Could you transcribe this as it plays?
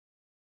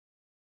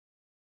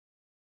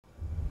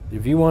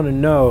If you want to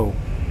know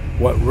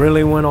what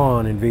really went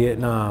on in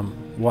Vietnam,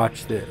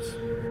 watch this.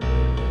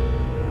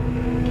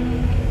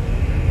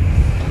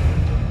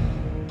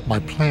 My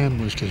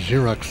plan was to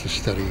Xerox the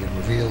study and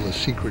reveal the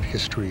secret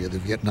history of the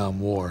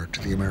Vietnam War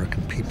to the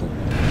American people.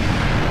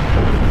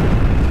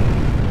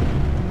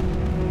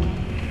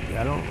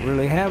 I don't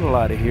really have a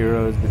lot of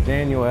heroes, but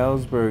Daniel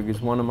Ellsberg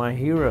is one of my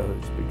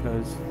heroes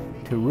because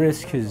to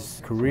risk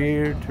his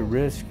career, to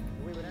risk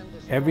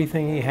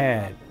everything he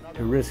had,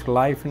 to risk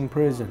life in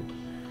prison,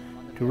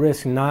 to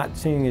risk not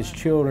seeing his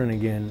children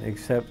again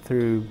except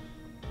through,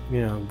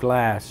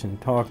 glass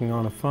and talking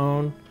on a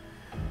phone,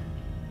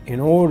 in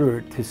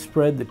order to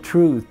spread the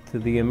truth to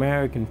the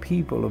American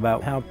people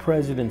about how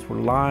presidents were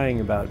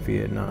lying about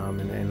Vietnam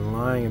and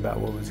lying about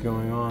what was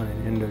going on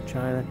in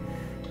Indochina.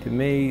 To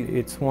me,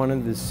 it's one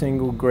of the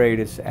single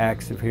greatest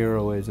acts of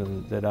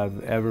heroism that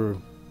I've ever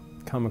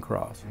come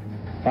across.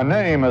 A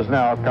name has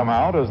now come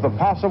out as the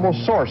possible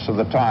source of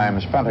the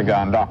Times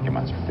Pentagon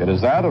documents. It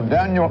is that of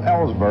Daniel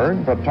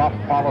Ellsberg, the top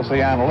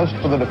policy analyst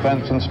for the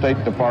Defense and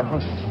State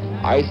Departments.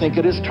 I think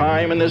it is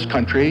time in this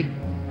country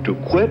to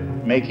quit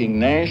making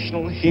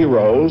national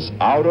heroes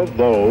out of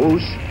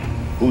those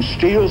who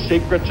steal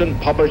secrets and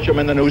publish them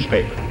in the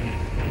newspaper.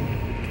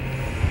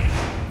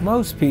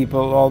 Most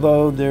people,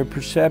 although their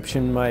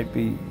perception might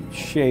be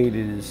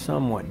shaded as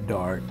somewhat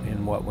dark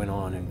in what went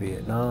on in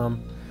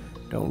Vietnam,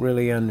 don't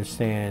really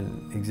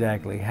understand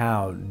exactly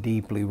how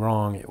deeply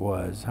wrong it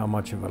was, how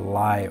much of a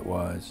lie it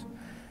was,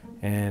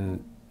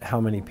 and how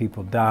many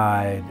people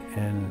died,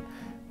 and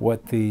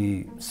what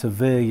the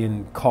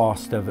civilian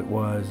cost of it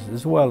was,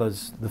 as well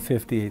as the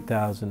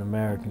 58,000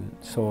 American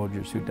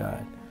soldiers who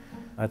died.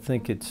 I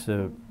think it's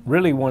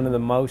really one of the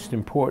most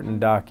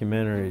important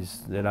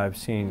documentaries that I've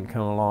seen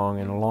come along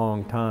in a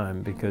long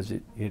time, because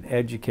it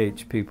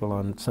educates people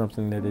on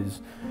something that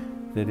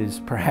is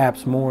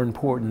perhaps more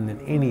important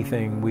than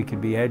anything we could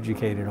be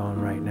educated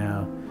on right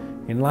now,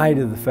 in light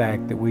of the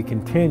fact that we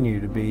continue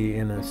to be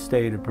in a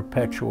state of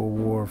perpetual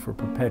war for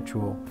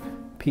perpetual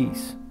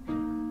peace,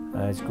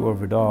 as Gore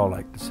Vidal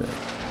liked to say.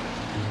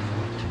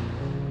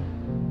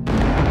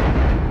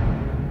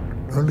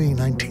 Early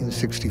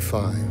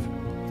 1965,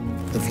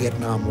 the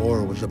Vietnam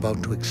War was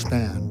about to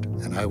expand,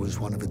 and I was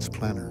one of its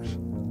planners.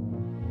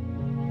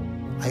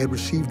 I had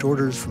received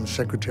orders from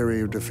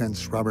Secretary of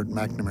Defense Robert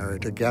McNamara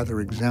to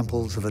gather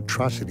examples of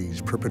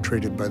atrocities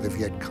perpetrated by the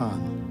Viet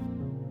Cong.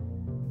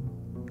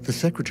 The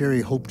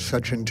Secretary hoped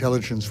such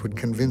intelligence would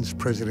convince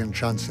President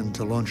Johnson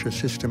to launch a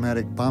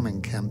systematic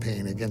bombing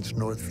campaign against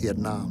North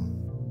Vietnam.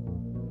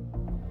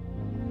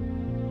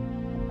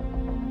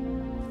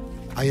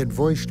 I had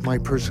voiced my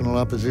personal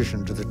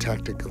opposition to the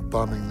tactic of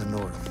bombing the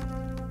North,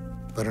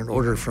 but an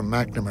order from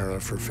McNamara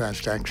for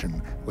fast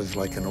action was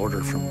like an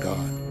order from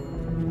God.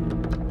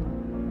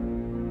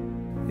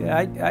 Yeah,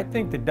 I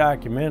think the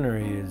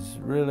documentary is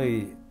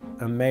really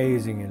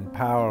amazing and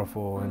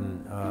powerful,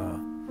 and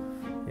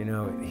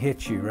it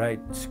hits you right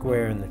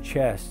square in the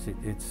chest.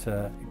 It's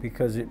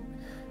because it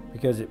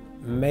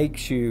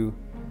makes you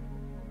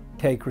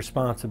take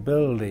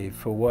responsibility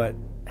for what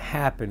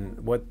happened,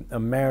 what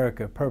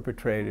America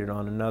perpetrated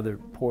on another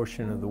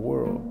portion of the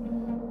world.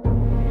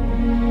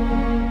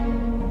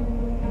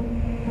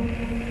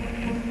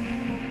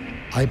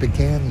 I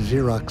began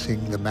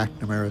Xeroxing the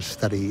McNamara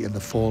study in the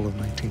fall of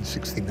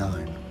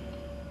 1969.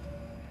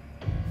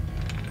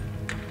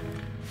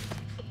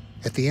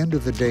 At the end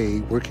of the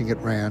day, working at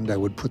RAND, I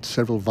would put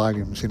several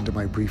volumes into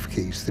my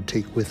briefcase to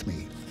take with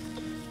me.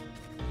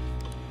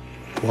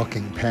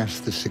 Walking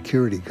past the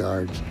security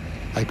guards,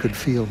 I could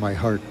feel my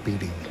heart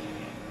beating.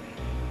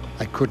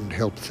 I couldn't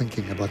help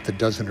thinking about the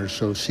dozen or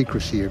so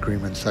secrecy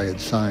agreements I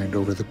had signed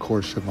over the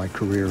course of my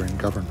career in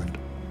government.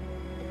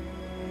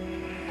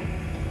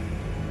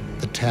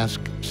 The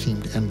task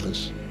seemed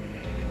endless.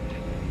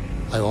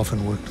 I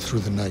often worked through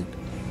the night.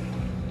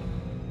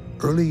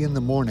 Early in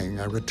the morning,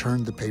 I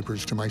returned the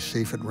papers to my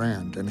safe at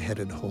RAND and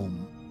headed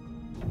home.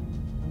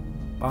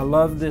 I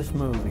love this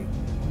movie.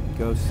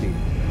 Go see it.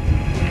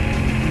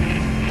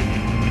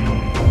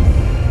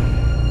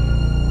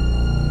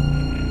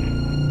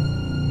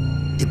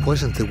 It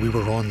wasn't that we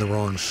were on the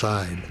wrong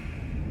side.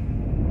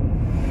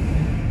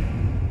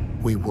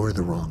 We were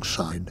the wrong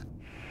side.